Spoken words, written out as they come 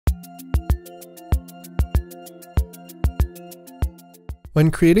When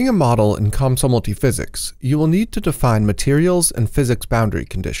creating a model in COMSOL Multiphysics, you will need to define materials and physics boundary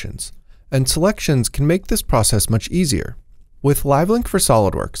conditions, and selections can make this process much easier. With LiveLink for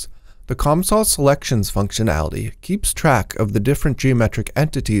SOLIDWORKS, the COMSOL Selections functionality keeps track of the different geometric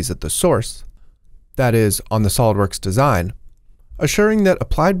entities at the source, that is, on the SOLIDWORKS design, assuring that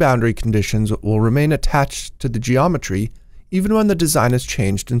applied boundary conditions will remain attached to the geometry even when the design is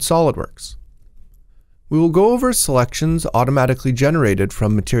changed in SOLIDWORKS. We will go over selections automatically generated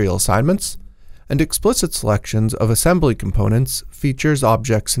from material assignments and explicit selections of assembly components, features,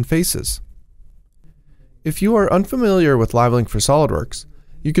 objects, and faces. If you are unfamiliar with LiveLink for SOLIDWORKS,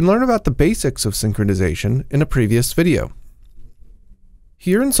 you can learn about the basics of synchronization in a previous video.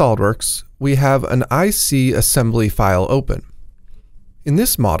 Here in SOLIDWORKS, we have an IC assembly file open. In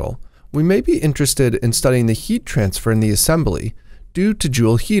this model, we may be interested in studying the heat transfer in the assembly due to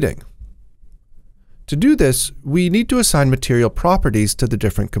joule heating. To do this, we need to assign material properties to the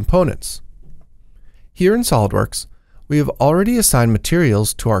different components. Here in SOLIDWORKS, we have already assigned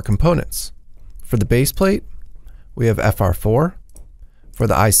materials to our components. For the base plate, we have FR4. For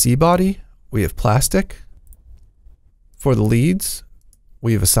the IC body, we have plastic. For the leads,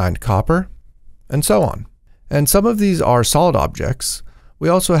 we have assigned copper, and so on. And some of these are solid objects. We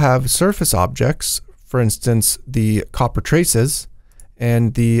also have surface objects, for instance, the copper traces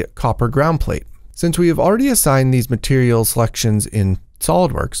and the copper ground plate. Since we have already assigned these material selections in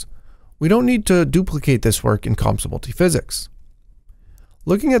SOLIDWORKS, we don't need to duplicate this work in COMSOL Multiphysics.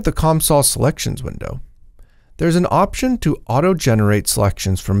 Looking at the COMSOL Selections window, there's an option to auto-generate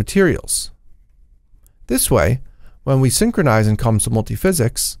selections for materials. This way, when we synchronize in COMSOL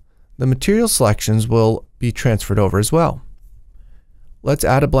Multiphysics, the material selections will be transferred over as well. Let's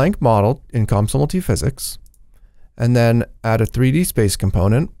add a blank model in COMSOL Multiphysics, and then add a 3D space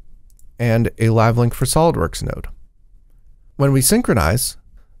component and a LiveLink for SOLIDWORKS node. When we synchronize,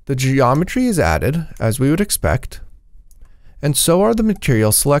 the geometry is added as we would expect, and so are the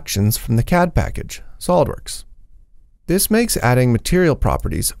material selections from the CAD package, SOLIDWORKS. This makes adding material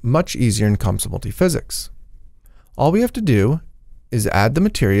properties much easier in COMSOL Multiphysics. All we have to do is add the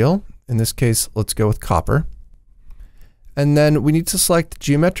material, in this case let's go with copper, and then we need to select the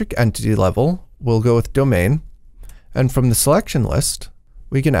geometric entity level, we'll go with domain, and from the selection list,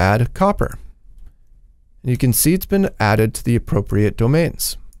 we can add copper. You can see it's been added to the appropriate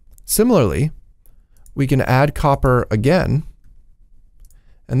domains. Similarly, we can add copper again,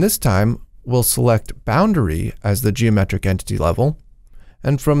 and this time we'll select boundary as the geometric entity level,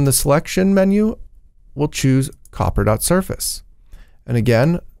 and from the selection menu, we'll choose copper.surface. And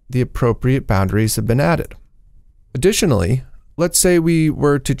again, the appropriate boundaries have been added. Additionally, let's say we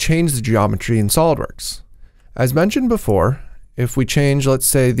were to change the geometry in SOLIDWORKS. As mentioned before, if we change, let's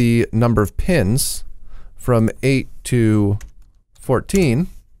say, the number of pins from 8 to 14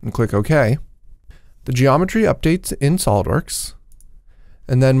 and click OK, the geometry updates in SOLIDWORKS,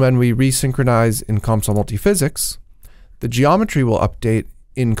 and then when we resynchronize in COMSOL Multiphysics, the geometry will update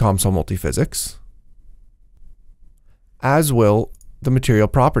in COMSOL Multiphysics, as will the material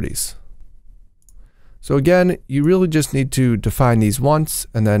properties. So again, you really just need to define these once,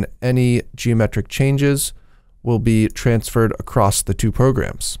 and then any geometric changes will be transferred across the two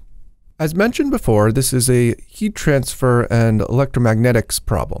programs. As mentioned before, this is a heat transfer and electromagnetics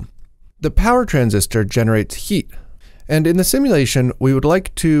problem. The power transistor generates heat, and in the simulation, we would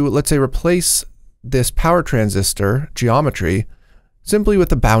like to, let's say, replace this power transistor geometry simply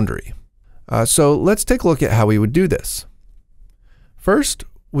with a boundary. So let's take a look at how we would do this. First,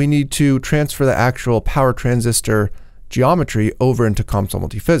 we need to transfer the actual power transistor geometry over into COMSOL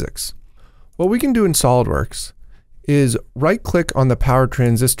Multiphysics. What we can do in SOLIDWORKS is right-click on the power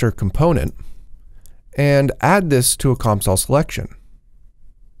transistor component and add this to a COMSOL selection.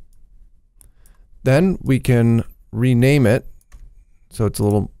 Then we can rename it so it's a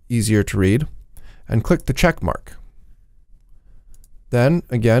little easier to read and click the check mark. Then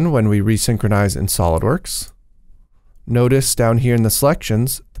again, when we resynchronize in SOLIDWORKS, notice down here in the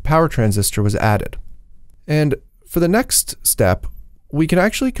selections, the power transistor was added. And for the next step, we can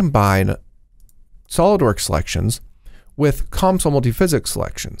actually combine SOLIDWORKS selections with COMSOL Multiphysics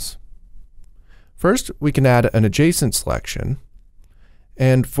selections. First, we can add an adjacent selection.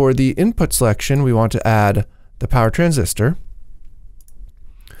 And for the input selection, we want to add the power transistor.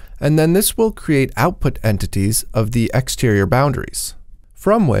 And then this will create output entities of the exterior boundaries,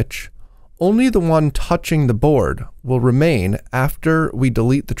 from which only the one touching the board will remain after we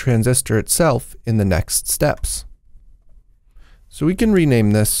delete the transistor itself in the next steps. So we can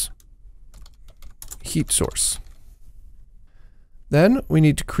rename this heat source. Then we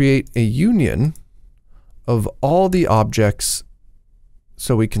need to create a union of all the objects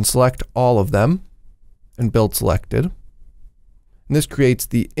so we can select all of them and build selected. And this creates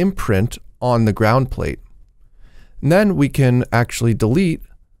the imprint on the ground plate. And then we can actually delete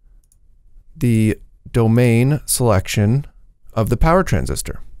the domain selection of the power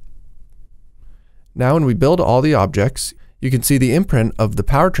transistor. Now when we build all the objects, you can see the imprint of the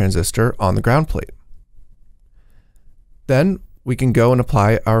power transistor on the ground plate. Then we can go and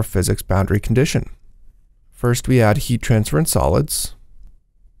apply our physics boundary condition. First we add heat transfer in solids,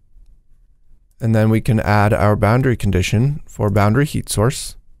 and then we can add our boundary condition for boundary heat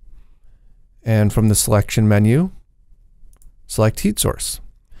source, and from the selection menu, select heat source.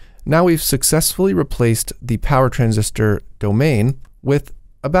 Now we've successfully replaced the power transistor domain with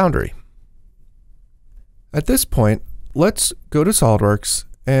a boundary. At this point, let's go to SOLIDWORKS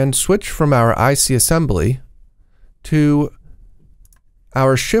and switch from our IC assembly to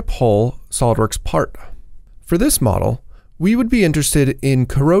our ship hull SOLIDWORKS part. For this model, we would be interested in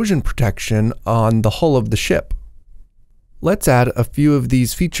corrosion protection on the hull of the ship. Let's add a few of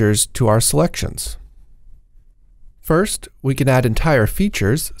these features to our selections. First, we can add entire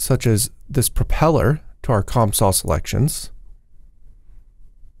features, such as this propeller, to our COMSOL selections.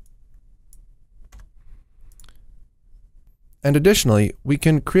 And additionally, we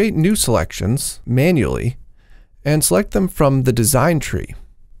can create new selections manually and select them from the design tree.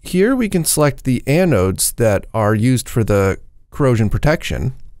 Here we can select the anodes that are used for the corrosion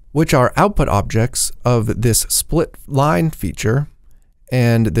protection, which are output objects of this split line feature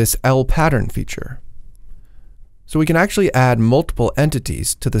and this L pattern feature. So we can actually add multiple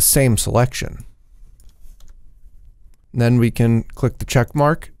entities to the same selection. Then we can click the check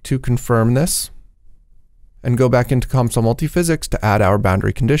mark to confirm this and go back into COMSOL Multiphysics to add our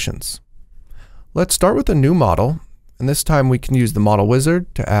boundary conditions. Let's start with a new model, and this time we can use the model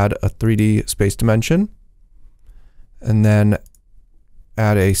wizard to add a 3D space dimension, and then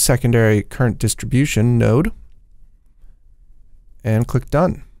add a secondary current distribution node, and click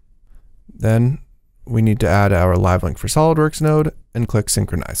done. Then we need to add our LiveLink for SOLIDWORKS node and click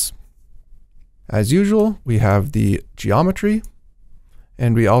synchronize. As usual, we have the geometry,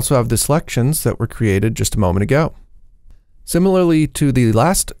 and we also have the selections that were created just a moment ago. Similarly to the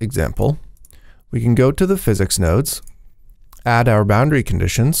last example, we can go to the physics nodes, add our boundary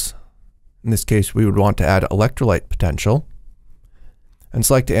conditions. In this case, we would want to add electrolyte potential, and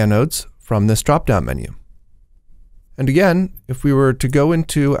select anodes from this drop-down menu. And again, if we were to go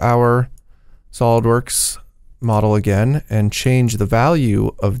into our SOLIDWORKS model again and change the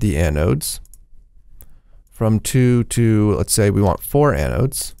value of the anodes from 2 to, let's say we want 4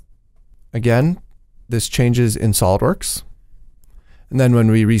 anodes. Again, this changes in SOLIDWORKS. And then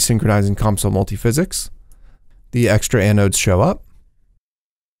when we resynchronize in COMSOL Multiphysics, the extra anodes show up,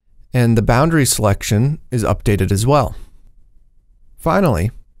 and the boundary selection is updated as well.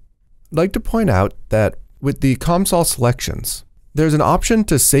 Finally, I'd like to point out that with the COMSOL selections, there's an option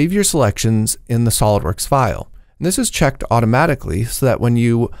to save your selections in the SOLIDWORKS file. And this is checked automatically so that when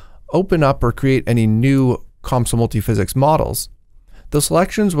you open up or create any new COMSOL Multiphysics models, the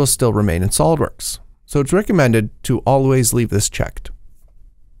selections will still remain in SOLIDWORKS. So it's recommended to always leave this checked.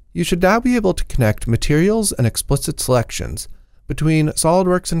 You should now be able to connect materials and explicit selections between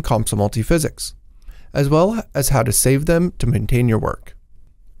SOLIDWORKS and COMSOL Multiphysics, as well as how to save them to maintain your work.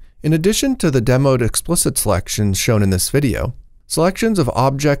 In addition to the demoed explicit selections shown in this video, selections of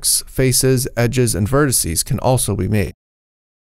objects, faces, edges, and vertices can also be made.